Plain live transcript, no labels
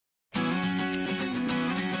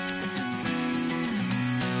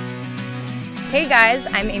Hey guys,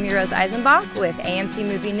 I'm Amy Rose Eisenbach with AMC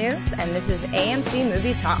Movie News, and this is AMC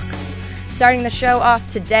Movie Talk. Starting the show off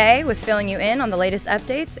today with filling you in on the latest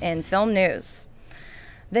updates in film news.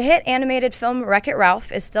 The hit animated film Wreck-It Ralph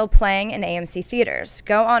is still playing in AMC theaters.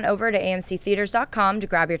 Go on over to amctheaters.com to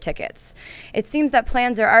grab your tickets. It seems that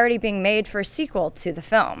plans are already being made for a sequel to the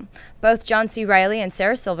film. Both John C. Reilly and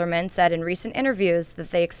Sarah Silverman said in recent interviews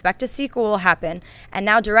that they expect a sequel will happen, and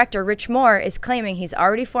now director Rich Moore is claiming he's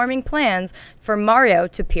already forming plans for Mario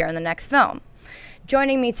to appear in the next film.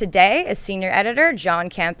 Joining me today is senior editor John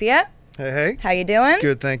Campia. Hey. How you doing?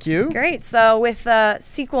 Good, thank you. Great. So with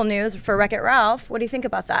sequel news for Wreck-It Ralph, what do you think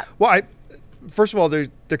about that? Well, first of all, there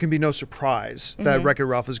can be no surprise that Wreck-It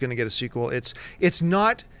Ralph is going to get a sequel. It's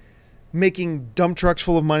not making dump trucks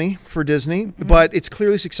full of money for Disney, but it's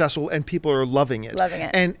clearly successful and people are loving it.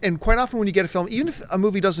 And quite often when you get a film, even if a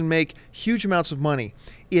movie doesn't make huge amounts of money,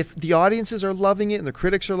 if the audiences are loving it and the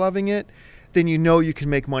critics are loving it, then you know you can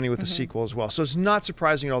make money with a sequel as well. So it's not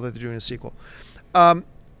surprising at all that they're doing a sequel.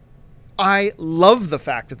 I love the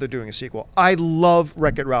fact that they're doing a sequel. I love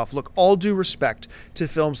Wreck-It Ralph. Look, all due respect to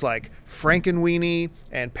films like Frankenweenie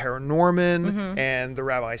and Paranorman and The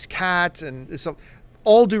Rabbi's Cat, and so,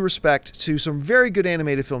 all due respect to some very good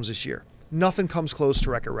animated films this year. Nothing comes close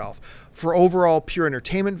to Wreck-It Ralph. For overall pure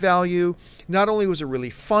entertainment value, not only was it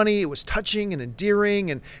really funny, it was touching and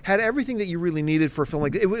endearing and had everything that you really needed for a film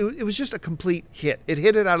like that. It was just a complete hit. It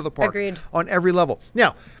hit it out of the park. Agreed. On every level.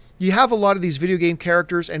 Now, you have a lot of these video game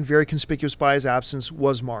characters, and very conspicuous by his absence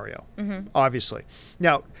was Mario, obviously.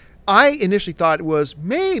 Now, I initially thought it was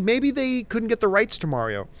maybe they couldn't get the rights to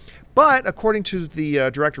Mario. But according to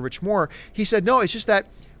the director, Rich Moore, he said, no, it's just that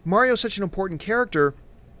Mario is such an important character,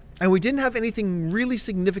 and we didn't have anything really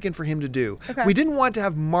significant for him to do. Okay. We didn't want to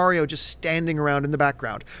have Mario just standing around in the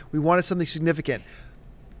background. We wanted something significant.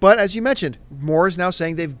 But as you mentioned, Moore is now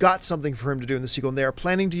saying they've got something for him to do in the sequel, and they are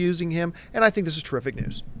planning to using him, and I think this is terrific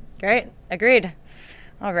news. Great. Agreed.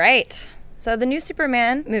 All right. So the new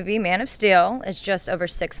Superman movie, Man of Steel, is just over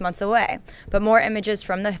 6 months away, but more images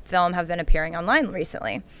from the film have been appearing online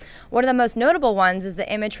recently. One of the most notable ones is the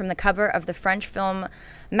image from the cover of the French film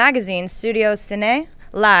magazine Studio Ciné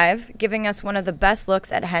Live, giving us one of the best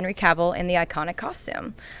looks at Henry Cavill in the iconic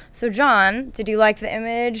costume. So John, did you like the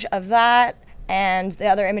image of that and the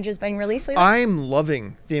other images being released lately? I'm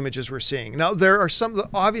loving the images we're seeing. Now, there are some,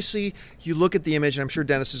 obviously, you look at the image, and I'm sure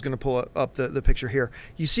Dennis is going to pull up the picture here.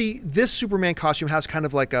 You see this Superman costume has kind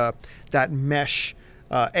of like that mesh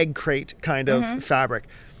egg crate kind of fabric.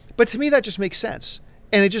 But to me, that just makes sense.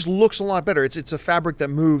 And it just looks a lot better. It's a fabric that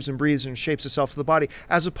moves and breathes and shapes itself to the body,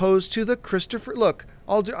 as opposed to the Christopher, look,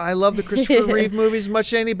 I love the Christopher Reeve movies as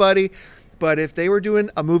much as anybody. But if they were doing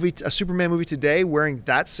a Superman movie today wearing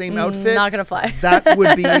that same outfit, not gonna fly. That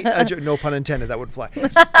would be a joke. No pun intended. That would fly.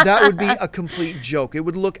 That would be a complete joke. It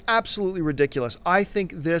would look absolutely ridiculous. I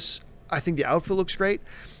think the outfit looks great.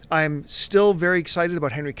 I'm still very excited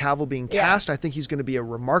about Henry Cavill being cast. I think he's going to be a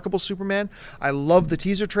remarkable Superman. I love the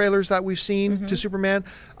teaser trailers that we've seen to Superman.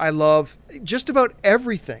 I love just about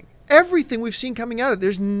everything. Everything we've seen coming out of it.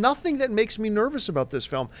 There's nothing that makes me nervous about this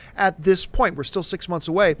film at this point. We're still 6 months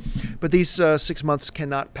away, but these 6 months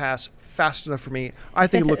cannot pass fast enough for me. I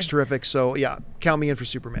think it looks terrific. So yeah, count me in for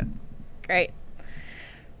Superman. Great.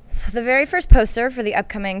 So the very first poster for the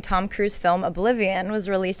upcoming Tom Cruise film Oblivion was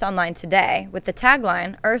released online today with the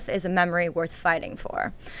tagline, "Earth is a memory worth fighting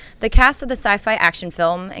for." The cast of the sci-fi action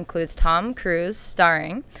film includes Tom Cruise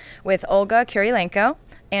starring with Olga Kurylenko,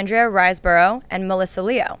 Andrea Riseborough, and Melissa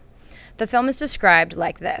Leo. The film is described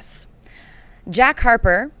like this. Jack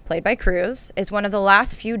Harper, played by Cruise, is one of the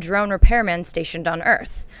last few drone repairmen stationed on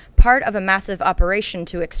Earth, part of a massive operation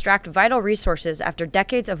to extract vital resources after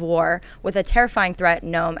decades of war with a terrifying threat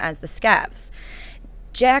known as the Scavs.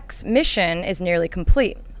 Jack's mission is nearly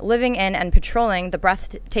complete. Living in and patrolling the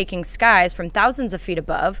breathtaking skies from thousands of feet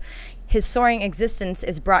above, his soaring existence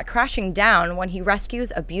is brought crashing down when he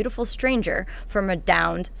rescues a beautiful stranger from a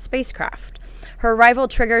downed spacecraft. Her arrival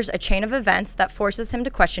triggers a chain of events that forces him to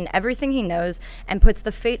question everything he knows and puts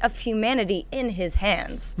the fate of humanity in his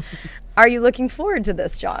hands. Are you looking forward to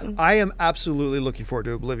this, John? I am absolutely looking forward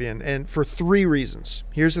to Oblivion, and for 3 reasons.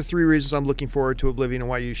 Here's the 3 reasons I'm looking forward to Oblivion and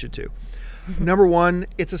why you should too. Number 1,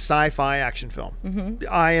 it's a sci-fi action film.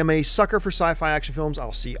 I am a sucker for sci-fi action films.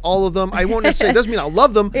 I'll see all of them. I won't necessarily, it doesn't mean I'll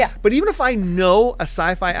love them, but even if I know a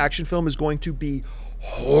sci-fi action film is going to be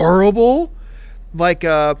horrible, like,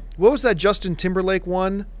 what was that Justin Timberlake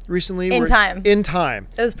one recently. In Time. In Time.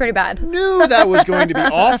 It was pretty bad. Knew that was going to be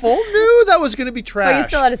awful. Knew that was going to be trash. But you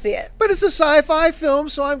still had to see it. But it's a sci-fi film,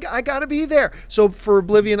 so I got to be there. So for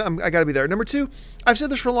Oblivion, I got to be there. Number 2, I've said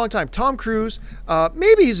this for a long time. Tom Cruise,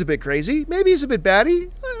 maybe he's a bit crazy. Maybe he's a bit batty.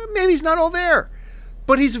 Maybe he's not all there.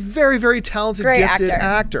 But he's a very, very talented, gifted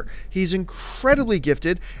actor. He's incredibly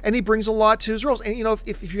gifted, and he brings a lot to his roles. And, you know,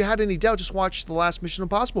 if you had any doubt, just watch the last Mission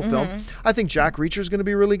Impossible film. I think Jack Reacher is going to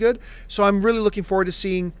be really good. So I'm really looking forward to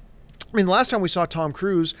seeing... I mean, the last time we saw Tom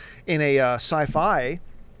Cruise in a sci-fi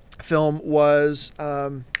film was...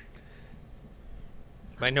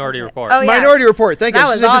 Minority Report. Oh, yes. Minority Report. Thank you. That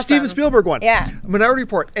was the awesome. Steven Spielberg one. Yeah. Minority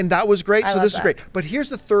Report. And that was great. So this is that. great. But here's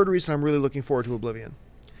the third reason I'm really looking forward to Oblivion.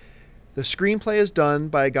 The screenplay is done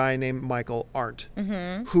by a guy named Michael Arndt,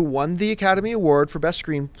 who won the Academy Award for Best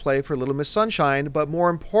Screenplay for Little Miss Sunshine, but more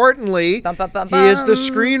importantly, he is the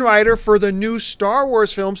screenwriter for the new Star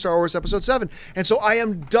Wars film, Star Wars Episode 7. And so I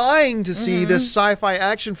am dying to see this sci-fi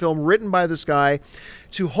action film written by this guy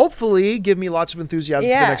to hopefully give me lots of enthusiasm for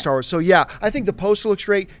the next Star Wars. So yeah, I think the poster looks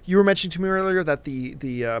great. You were mentioning to me earlier that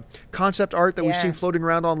the concept art that we've seen floating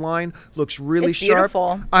around online looks really sharp.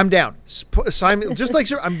 Beautiful. I'm down. Sign me, just like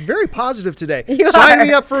I'm very positive today. You Sign are.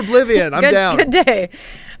 me up for Oblivion. I'm down. Good day.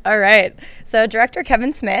 All right. So director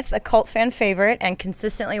Kevin Smith, a cult fan favorite and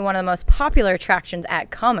consistently one of the most popular attractions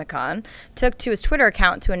at Comic-Con, took to his Twitter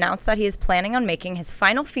account to announce that he is planning on making his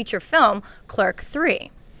final feature film, Clerk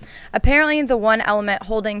 3. Apparently, the one element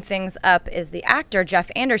holding things up is the actor, Jeff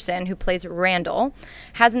Anderson, who plays Randal.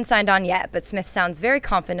 Hasn't signed on yet, but Smith sounds very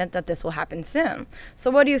confident that this will happen soon. So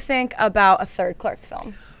what do you think about a third Clerks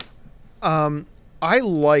film? I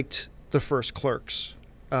liked the first Clerks.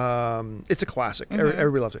 It's a classic.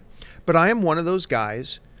 Everybody loves it. But I am one of those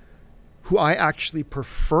guys who I actually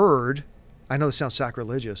preferred, I know this sounds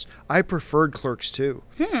sacrilegious, I preferred Clerks 2.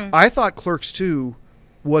 I thought Clerks 2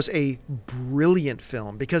 was a brilliant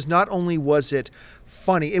film because not only was it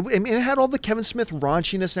funny, it had all the Kevin Smith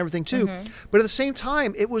raunchiness and everything too, but at the same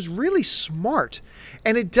time, it was really smart,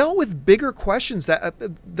 and it dealt with bigger questions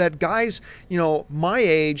that guys, you know, my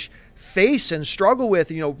age face and struggle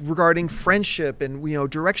with, you know, regarding friendship and, you know,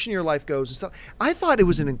 direction your life goes and stuff. I thought it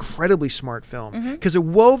was an incredibly smart film because it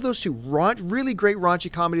wove those two really great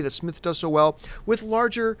raunchy comedy that Smith does so well with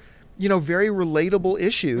larger, you know, very relatable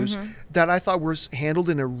issues that I thought were handled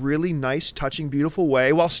in a really nice, touching, beautiful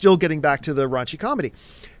way while still getting back to the raunchy comedy.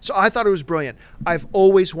 So I thought it was brilliant. I've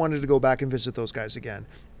always wanted to go back and visit those guys again.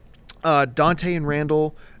 Dante and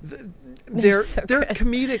Randall, their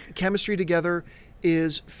comedic chemistry together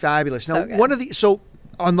is fabulous. Now, so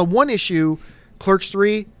on the one issue, Clerks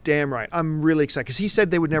 3, damn right. I'm really excited because he said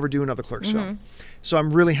they would never do another Clerks film. So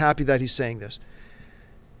I'm really happy that he's saying this.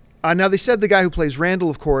 Now, they said the guy who plays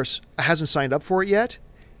Randall, of course, hasn't signed up for it yet.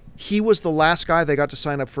 He was the last guy they got to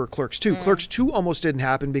sign up for Clerks 2. Clerks 2 almost didn't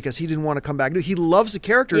happen because he didn't want to come back. He loves the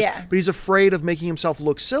characters, but he's afraid of making himself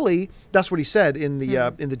look silly. That's what he said in the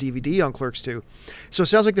DVD on Clerks 2. So it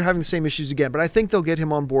sounds like they're having the same issues again, but I think they'll get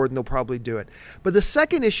him on board and they'll probably do it. But the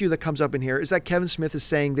second issue that comes up in here is that Kevin Smith is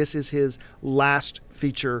saying this is his last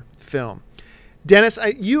feature film. Dennis,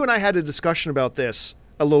 you and I had a discussion about this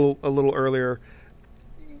a little earlier.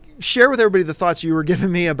 Share with everybody the thoughts you were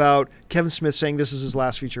giving me about Kevin Smith saying this is his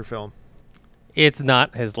last feature film. It's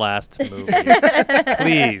not his last movie.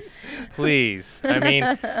 Please. I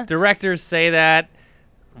mean, directors say that.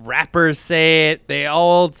 Rappers say it. They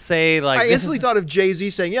all say, like... I instantly thought of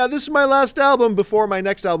Jay-Z saying, yeah, this is my last album before my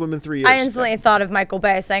next album in 3 years. I instantly thought of Michael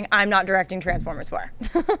Bay saying, I'm not directing Transformers 4.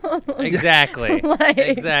 Exactly.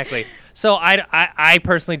 Exactly. So I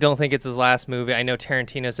personally don't think it's his last movie. I know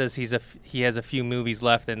Tarantino says he has a few movies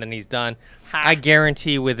left and then he's done. I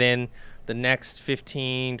guarantee within the next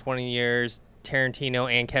 15, 20 years, Tarantino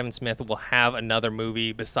and Kevin Smith will have another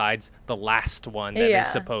movie besides the last one that they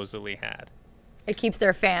supposedly had. It keeps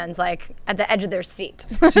their fans like at the edge of their seat.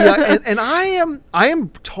 See, and I am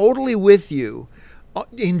totally with you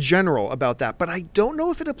in general about that, but I don't know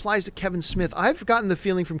if it applies to Kevin Smith. I've gotten the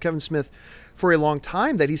feeling from Kevin Smith for a long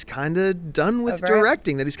time that he's kind of done with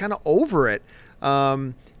directing, that he's kind of over it.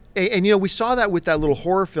 And you know, we saw that with that little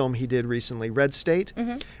horror film he did recently, Red State,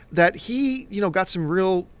 that he, you know, got some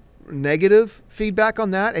real negative feedback on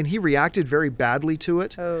that, and he reacted very badly to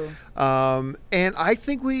it. And I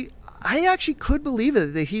think I actually could believe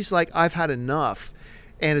it, that he's like, I've had enough,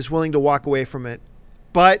 and is willing to walk away from it.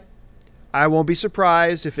 But I won't be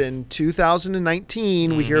surprised if in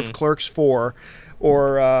 2019 we hear of Clerks 4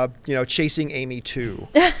 or, you know, Chasing Amy 2.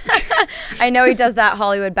 I know he does that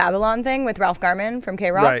Hollywood Babylon thing with Ralph Garman from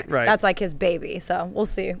K-Rock. Right. That's like his baby. So we'll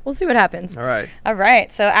see. We'll see what happens. All right. All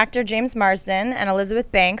right. So actor James Marsden and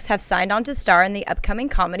Elizabeth Banks have signed on to star in the upcoming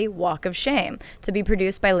comedy Walk of Shame, to be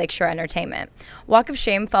produced by Lakeshore Entertainment. Walk of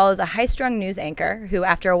Shame follows a high-strung news anchor who,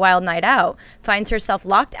 after a wild night out, finds herself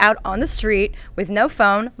locked out on the street with no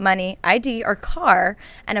phone, money, ID, or car,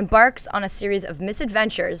 and embarks on a series of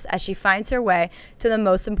misadventures as she finds her way to the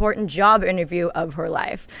most important job interview of her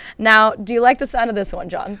life. Now, do you like the sound of this one,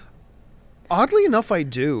 John? Oddly enough, I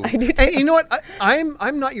do. I do too. And you know what?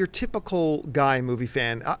 I'm not your typical guy movie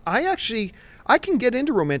fan. I can get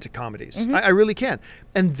into romantic comedies. Mm-hmm. I really can.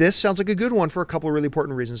 And this sounds like a good one for a couple of really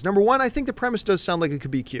important reasons. Number one, I think the premise does sound like it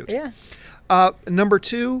could be cute. Yeah. Number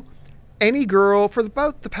two, any girl for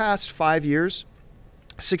about the past 5 years,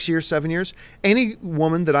 6 years, 7 years, any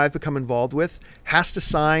woman that I've become involved with has to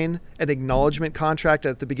sign an acknowledgement contract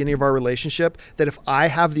at the beginning of our relationship that if I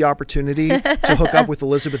have the opportunity to hook up with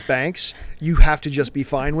Elizabeth Banks, you have to just be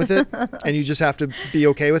fine with it, and you just have to be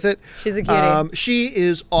okay with it. She's a cutie. She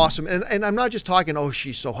is awesome. And I'm not just talking, oh,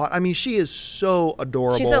 she's so hot. I mean, she is so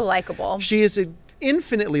adorable. She's so likable. She is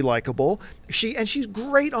infinitely likable. She's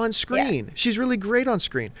great on screen. Yeah. She's really great on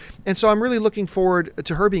screen. And so I'm really looking forward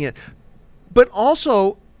to her being it. But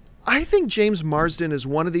also, I think James Marsden is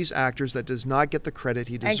one of these actors that does not get the credit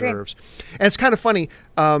he deserves. And it's kind of funny.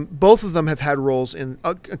 Both of them have had roles in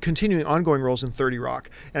ongoing roles in 30 Rock.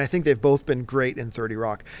 And I think they've both been great in 30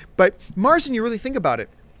 Rock. But Marsden, you really think about it,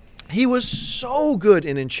 he was so good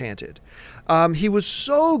in Enchanted. He was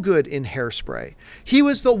so good in Hairspray. He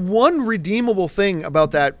was the one redeemable thing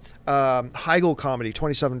about that Heigl comedy,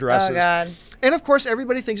 27 Dresses. Oh, God. And of course,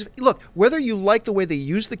 everybody thinks, look, whether you like the way they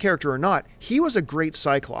used the character or not, he was a great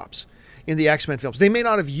Cyclops in the X-Men films. They may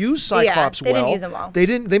not have used Cyclops well. They didn't use him well.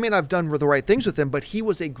 They may not have done the right things with him, but he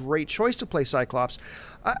was a great choice to play Cyclops.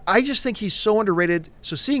 I just think he's so underrated.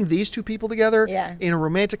 So seeing these two people together in a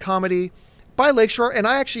romantic comedy by Lakeshore, and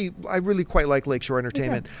I really quite like Lakeshore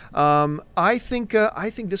Entertainment. I think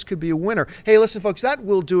this could be a winner. Hey, listen, folks, that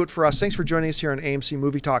will do it for us. Thanks for joining us here on AMC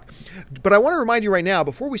Movie Talk. But I want to remind you right now,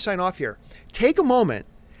 before we sign off here, take a moment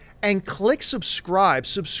and click subscribe.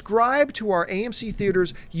 Subscribe to our AMC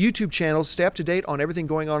Theaters YouTube channel. Stay up to date on everything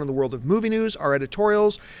going on in the world of movie news, our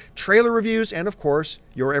editorials, trailer reviews, and of course,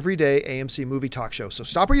 your everyday AMC Movie Talk show. So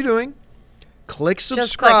stop what you're doing. Click subscribe.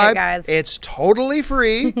 Just click it, guys. It's totally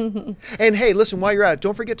free. And hey, listen, while you're at it,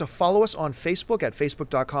 don't forget to follow us on Facebook at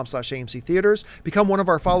facebook.com/AMC Theaters. Become one of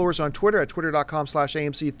our followers on Twitter at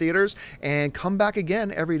twitter.com/AMC Theaters. And come back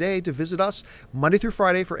again every day to visit us Monday through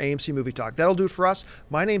Friday for AMC Movie Talk. That'll do it for us.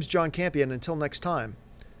 My name's John Campion. Until next time,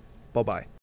 bye-bye.